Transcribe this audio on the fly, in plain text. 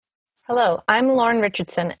Hello, I'm Lauren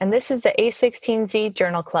Richardson, and this is the A16Z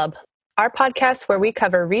Journal Club, our podcast where we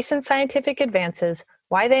cover recent scientific advances,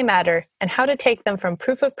 why they matter, and how to take them from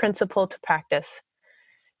proof of principle to practice.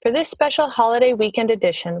 For this special holiday weekend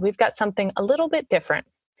edition, we've got something a little bit different.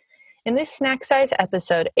 In this snack-size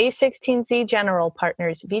episode, A16Z General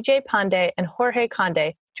partners Vijay Pandey and Jorge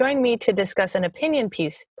Conde join me to discuss an opinion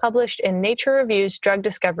piece published in Nature Review's Drug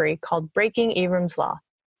Discovery called Breaking Eroom's Law.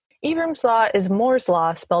 Eroom's law is Moore's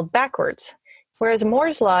law spelled backwards. Whereas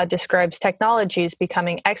Moore's law describes technologies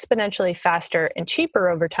becoming exponentially faster and cheaper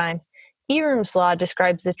over time, Eroom's law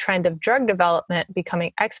describes the trend of drug development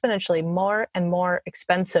becoming exponentially more and more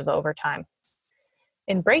expensive over time.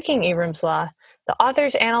 In Breaking Eroom's law, the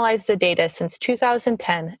authors analyzed the data since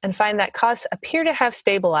 2010 and find that costs appear to have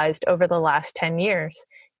stabilized over the last 10 years.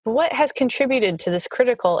 But what has contributed to this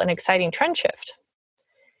critical and exciting trend shift?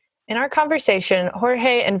 In our conversation,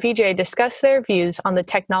 Jorge and Vijay discuss their views on the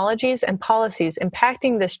technologies and policies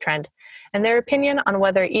impacting this trend and their opinion on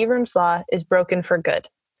whether Eroom's law is broken for good.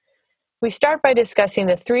 We start by discussing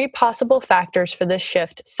the three possible factors for this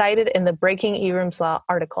shift cited in the Breaking Eroom's Law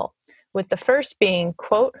article, with the first being,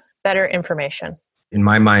 quote, better information. In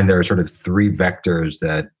my mind, there are sort of three vectors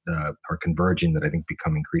that are converging that I think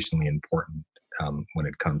become increasingly important when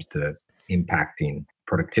it comes to impacting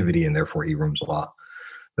productivity and therefore Eroom's law.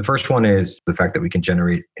 The first one is the fact that we can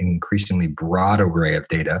generate an increasingly broad array of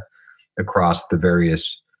data across the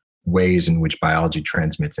various ways in which biology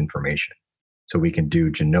transmits information. So we can do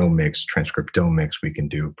genomics, transcriptomics, we can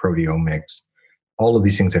do proteomics, all of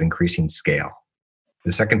these things at increasing scale.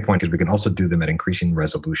 The second point is we can also do them at increasing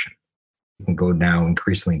resolution. We can go now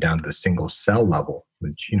increasingly down to the single cell level,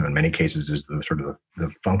 which in many cases is the sort of the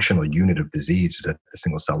functional unit of disease is at the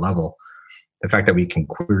single cell level. The fact that we can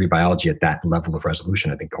query biology at that level of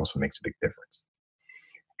resolution, I think, also makes a big difference.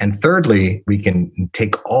 And thirdly, we can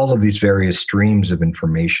take all of these various streams of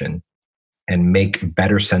information and make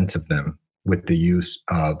better sense of them with the use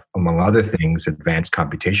of, among other things, advanced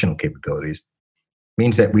computational capabilities. It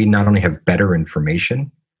means that we not only have better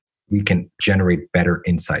information, we can generate better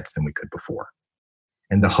insights than we could before.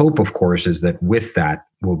 And the hope, of course, is that with that,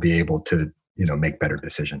 we'll be able to, make better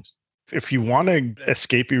decisions. If you want to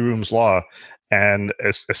escape Eroom's law and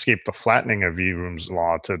escape the flattening of Eroom's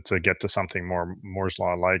law to get to something more Moore's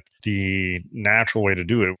law, like the natural way to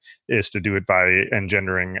do it is to do it by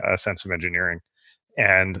engendering a sense of engineering.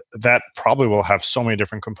 And that probably will have so many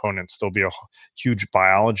different components. There'll be a huge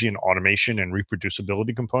biology and automation and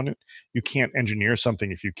reproducibility component. You can't engineer something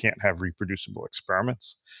if you can't have reproducible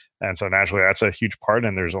experiments. And so naturally, that's a huge part,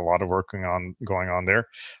 and there's a lot of work going on there.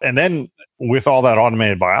 And then with all that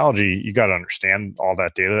automated biology, you got to understand all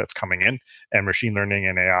that data that's coming in, and machine learning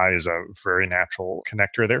and AI is a very natural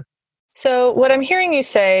connector there. So what I'm hearing you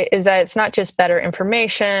say is that it's not just better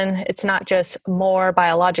information, it's not just more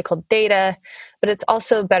biological data, but it's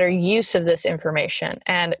also better use of this information.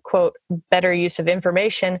 And, quote, better use of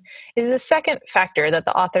information is the second factor that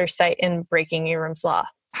the authors cite in Breaking Eroom's Law.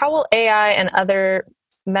 How will AI and other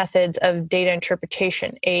methods of data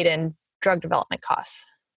interpretation aid in drug development costs?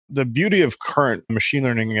 The beauty of current machine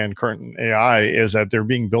learning and current AI is that they're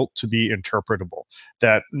being built to be interpretable.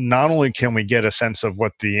 That not only can we get a sense of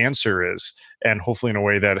what the answer is, and hopefully in a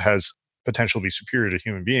way that has potential to be superior to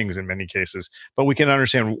human beings in many cases, but we can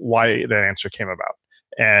understand why that answer came about.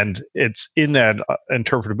 And it's in that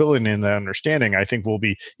interpretability and in that understanding, I think will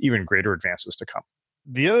be even greater advances to come.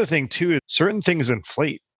 The other thing too is certain things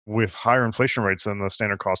inflate with higher inflation rates than the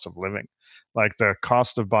standard cost of living. Like the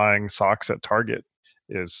cost of buying socks at Target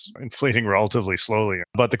is inflating relatively slowly.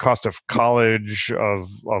 But the cost of college, of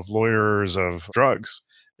lawyers, of drugs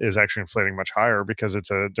is actually inflating much higher because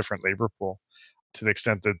it's a different labor pool. To the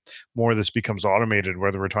extent that more of this becomes automated,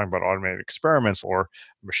 whether we're talking about automated experiments or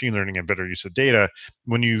machine learning and better use of data,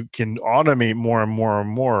 when you can automate more and more and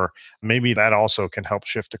more, maybe that also can help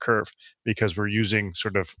shift the curve because we're using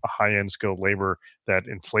sort of a high-end skilled labor that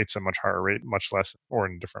inflates at a much higher rate, much less or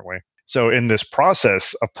in a different way. So in this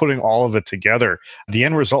process of putting all of it together, the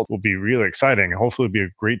end result will be really exciting. Hopefully it'll be a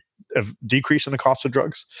great decrease in the cost of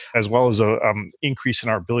drugs, as well as a increase in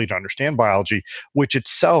our ability to understand biology, which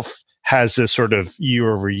itself has this sort of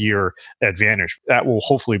year-over-year advantage. That will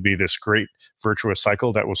hopefully be this great virtuous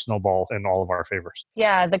cycle that will snowball in all of our favors.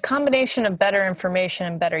 Yeah, the combination of better information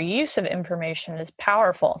and better use of information is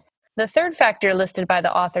powerful. The third factor listed by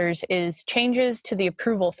the authors is changes to the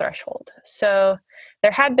approval threshold. So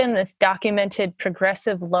there had been this documented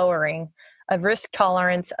progressive lowering of risk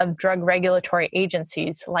tolerance of drug regulatory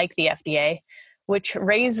agencies like the FDA, which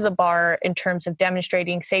raised the bar in terms of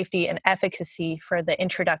demonstrating safety and efficacy for the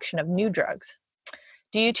introduction of new drugs.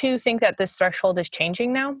 Do you two think that this threshold is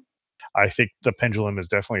changing now? I think the pendulum is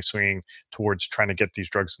definitely swinging towards trying to get these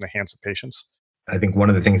drugs in the hands of patients. I think one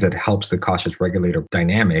of the things that helps the cautious regulator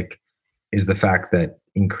dynamic is the fact that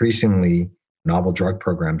increasingly novel drug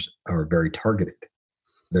programs are very targeted.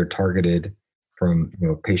 They're targeted from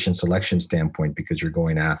patient selection standpoint because you're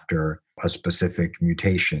going after a specific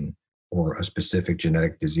mutation or a specific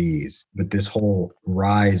genetic disease. But this whole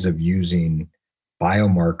rise of using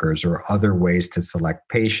biomarkers or other ways to select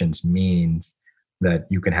patients means that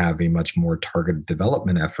you can have a much more targeted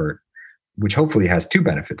development effort, which hopefully has two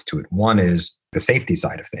benefits to it. One is the safety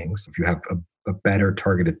side of things. If you have a better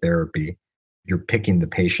targeted therapy, you're picking the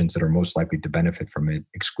patients that are most likely to benefit from it,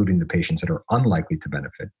 excluding the patients that are unlikely to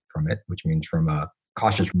benefit from it, which means from a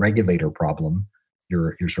cautious regulator problem,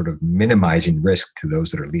 you're sort of minimizing risk to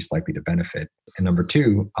those that are least likely to benefit. And number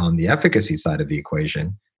two, on the efficacy side of the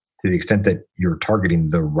equation, to the extent that you're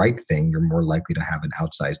targeting the right thing, you're more likely to have an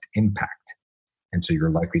outsized impact. And so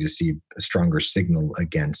you're likely to see a stronger signal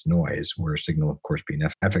against noise, where signal, of course, being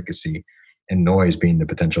efficacy and noise being the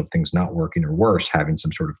potential of things not working or worse, having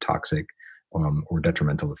some sort of toxic or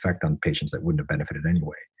detrimental effect on patients that wouldn't have benefited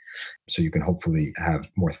anyway. So you can hopefully have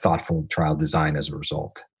more thoughtful trial design as a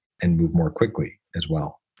result and move more quickly as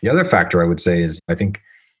well. The other factor I would say is I think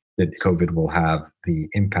that COVID will have the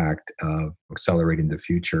impact of accelerating the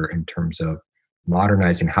future in terms of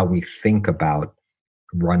modernizing how we think about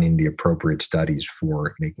running the appropriate studies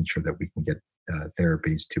for making sure that we can get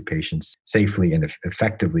therapies to patients safely and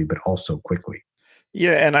effectively, but also quickly.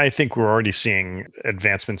 Yeah, and I think we're already seeing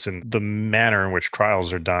advancements in the manner in which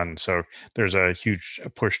trials are done. So there's a huge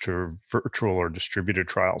push to virtual or distributed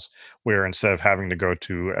trials, where instead of having to go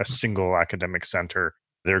to a single academic center,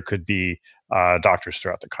 there could be doctors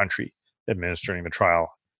throughout the country administering the trial.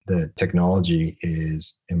 The technology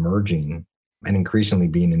is emerging and increasingly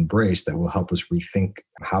being embraced that will help us rethink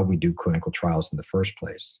how we do clinical trials in the first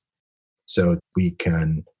place. So we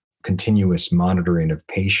can continuous monitoring of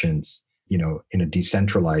patients, in a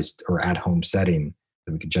decentralized or at-home setting,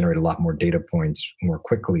 that we could generate a lot more data points more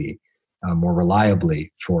quickly, more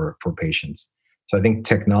reliably for patients. So I think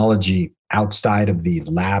technology outside of the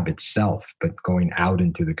lab itself, but going out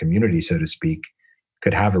into the community, so to speak,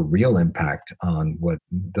 could have a real impact on what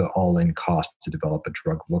the all-in cost to develop a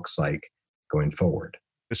drug looks like going forward.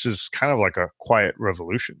 This is kind of like a quiet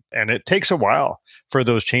revolution. And it takes a while for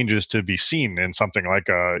those changes to be seen in something like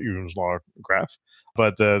a Eroom's Law graph.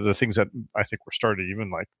 But the things that I think were started even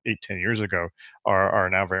like 8, 10 years ago are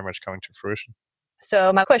now very much coming to fruition.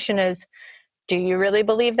 So my question is, do you really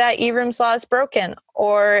believe that Eroom's Law is broken?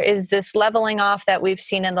 Or is this leveling off that we've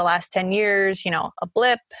seen in the last 10 years, a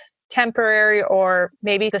blip, temporary, or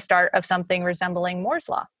maybe the start of something resembling Moore's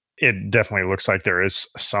Law? It definitely looks like there is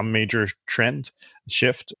some major trend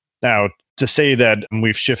shift. Now, to say that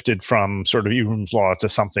we've shifted from sort of Eroom's Law to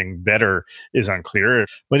something better is unclear.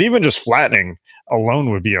 But even just flattening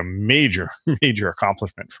alone would be a major, major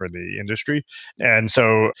accomplishment for the industry. And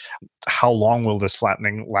so how long will this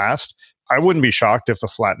flattening last? I wouldn't be shocked if the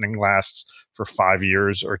flattening lasts for 5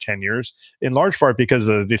 years or 10 years, in large part because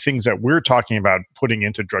the things that we're talking about putting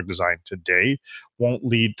into drug design today won't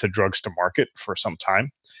lead to drugs to market for some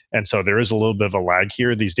time. And so there is a little bit of a lag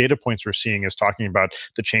here. These data points we're seeing is talking about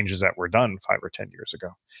the changes that were done 5 or 10 years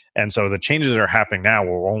ago. And so the changes that are happening now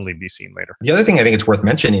will only be seen later. The other thing I think it's worth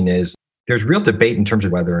mentioning is there's real debate in terms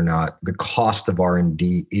of whether or not the cost of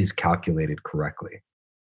R&D is calculated correctly.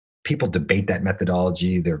 People debate that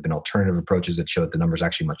methodology. There have been alternative approaches that show that the number is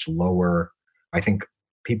actually much lower. I think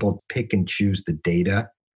people pick and choose the data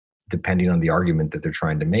depending on the argument that they're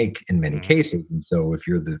trying to make in many cases. And so if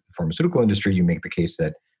you're the pharmaceutical industry, you make the case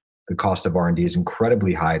that the cost of R&D is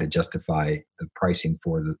incredibly high to justify the pricing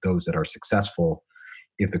for those that are successful.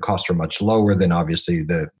 If the costs are much lower, then obviously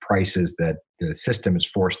the prices that the system is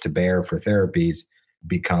forced to bear for therapies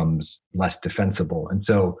becomes less defensible. And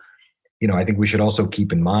so I think we should also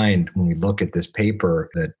keep in mind when we look at this paper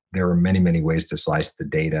that there are many, many ways to slice the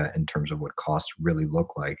data in terms of what costs really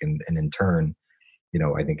look like. And in turn,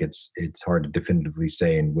 I think it's hard to definitively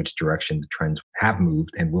say in which direction the trends have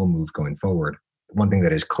moved and will move going forward. One thing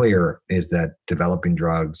that is clear is that developing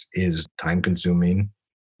drugs is time consuming,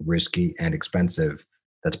 risky, and expensive.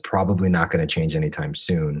 That's probably not going to change anytime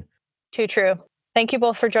soon. Too true. Thank you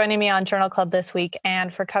both for joining me on Journal Club this week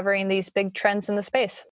and for covering these big trends in the space.